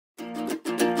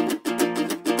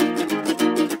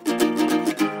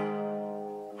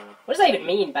that even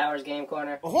mean, Bowers Game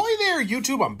Corner? Ahoy there,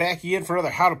 YouTube! I'm back again for another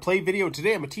How to Play video.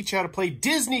 Today I'm going to teach you how to play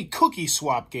Disney Cookie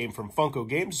Swap game from Funko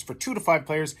Games for 2 to 5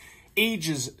 players,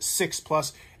 ages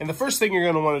 6+. And the first thing you're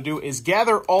going to want to do is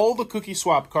gather all the Cookie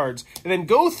Swap cards and then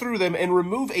go through them and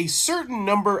remove a certain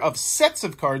number of sets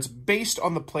of cards based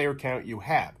on the player count you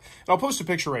have. And I'll post a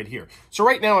picture right here. So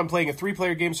right now I'm playing a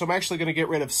 3-player game, so I'm actually going to get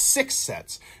rid of 6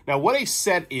 sets. Now what a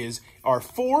set are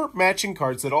 4 matching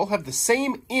cards that all have the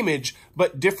same image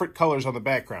but different colors on the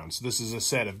background. So this is a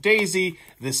set of Daisy,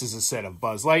 this is a set of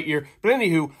Buzz Lightyear. But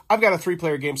anywho, I've got a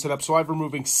 3-player game set up, so I'm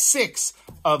removing 6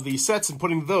 of these sets and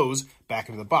putting those back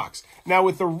into the box. Now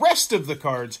with the rest of the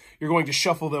cards, you're going to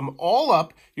shuffle them all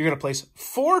up. You're going to place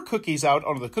 4 cookies out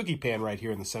onto the cookie pan right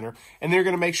here in the center, and they're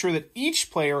going to make sure that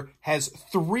each player has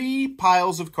 3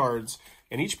 piles of cards,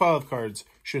 and each pile of cards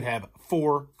should have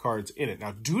 4 cards in it.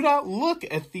 Now, do not look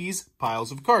at these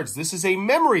piles of cards. This is a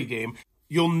memory game.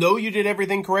 You'll know you did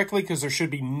everything correctly because there should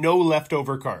be no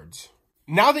leftover cards.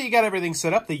 Now that you got everything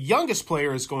set up, the youngest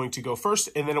player is going to go first,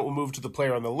 and then it will move to the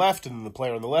player on the left, and then the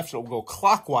player on the left, and it will go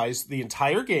clockwise the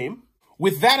entire game.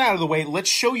 With that out of the way,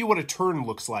 let's show you what a turn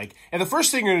looks like. And the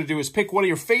first thing you're going to do is pick one of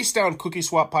your face-down cookie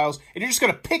swap piles, and you're just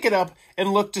going to pick it up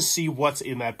and look to see what's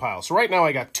in that pile. So right now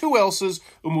I got 2 Elsas,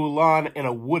 a Mulan, and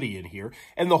a Woody in here.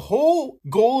 And the whole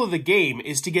goal of the game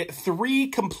is to get 3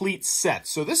 complete sets.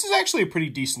 So this is actually a pretty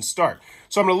decent start.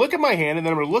 So I'm going to look at my hand, and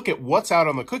then I'm going to look at what's out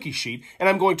on the cookie sheet, and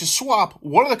I'm going to swap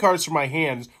one of the cards from my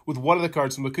hands with one of the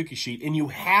cards from the cookie sheet. And you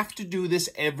have to do this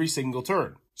every single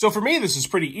turn. So for me, this is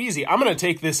pretty easy. I'm going to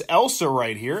take this Elsa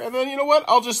right here, and then you know what?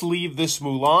 I'll just leave this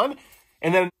Mulan.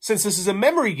 And then since this is a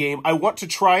memory game, I want to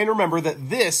try and remember that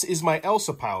this is my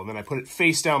Elsa pile. And then I put it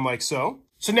face down like so.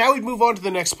 So now we'd move on to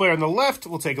the next player on the left.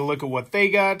 We'll take a look at what they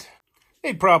got.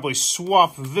 They'd probably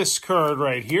swap this card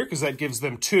right here because that gives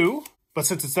them 2. But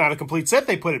since it's not a complete set,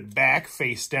 they put it back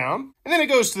face down. And then it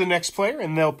goes to the next player,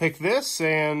 and they'll pick this.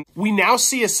 And we now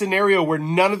see a scenario where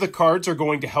none of the cards are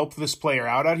going to help this player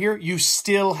out here. You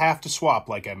still have to swap,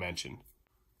 like I mentioned.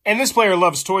 And this player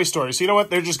loves Toy Story, so you know what?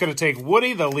 They're just going to take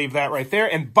Woody. They'll leave that right there.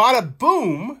 And bada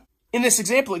boom! In this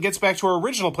example, it gets back to our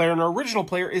original player, and our original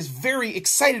player is very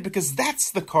excited because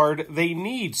that's the card they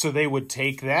need. So they would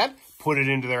take that, put it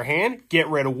into their hand, get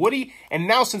rid of Woody, and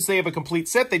now since they have a complete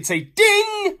set, they'd say,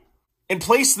 ding! And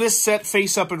place this set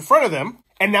face up in front of them.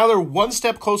 And now they're one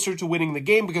step closer to winning the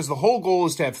game because the whole goal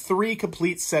is to have 3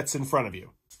 complete sets in front of you.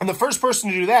 And the first person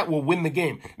to do that will win the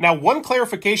game. Now, one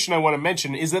clarification I want to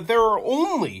mention is that there are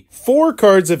only 4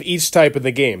 cards of each type in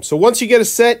the game. So once you get a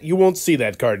set, you won't see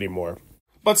that card anymore.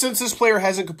 But since this player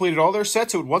hasn't completed all their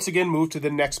sets, it would once again move to the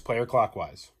next player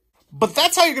clockwise. But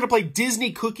that's how you're going to play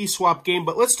Disney Cookie Swap game.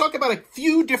 But let's talk about a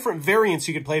few different variants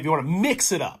you can play if you want to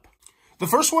mix it up. The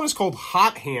first one is called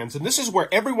Hot Hands, and this is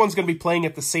where everyone's going to be playing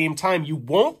at the same time. You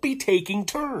won't be taking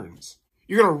turns.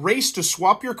 You're going to race to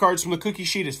swap your cards from the cookie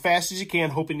sheet as fast as you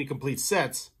can, hoping to complete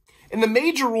sets. And the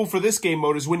major rule for this game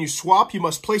mode is when you swap, you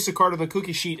must place a card on the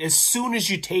cookie sheet as soon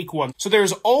as you take one. So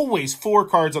there's always 4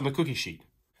 cards on the cookie sheet.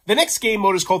 The next game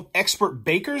mode is called Expert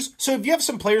Bakers. So if you have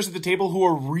some players at the table who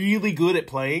are really good at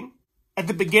playing, at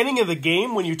the beginning of the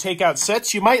game, when you take out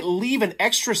sets, you might leave an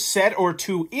extra set or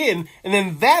 2 in, and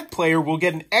then that player will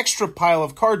get an extra pile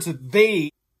of cards that they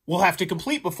will have to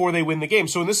complete before they win the game.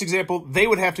 So in this example, they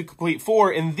would have to complete 4,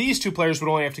 and these 2 players would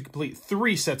only have to complete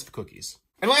 3 sets of cookies.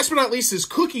 And last but not least is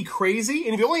Cookie Crazy,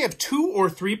 and if you only have 2 or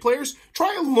 3 players,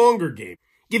 try a longer game.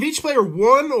 Give each player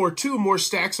 1 or 2 more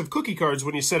stacks of cookie cards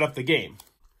when you set up the game.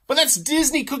 But that's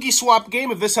Disney Cookie Swap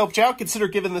game. If this helped you out, consider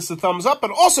giving this a thumbs up,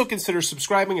 and also consider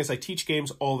subscribing as I teach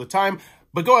games all the time.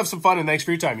 But go have some fun, and thanks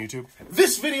for your time, YouTube.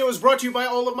 This video is brought to you by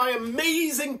all of my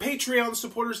amazing Patreon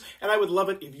supporters, and I would love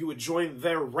it if you would join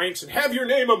their ranks and have your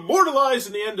name immortalized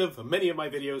in the end of many of my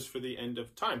videos for the end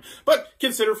of time. But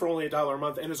consider for only $1 a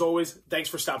month, and as always, thanks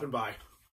for stopping by.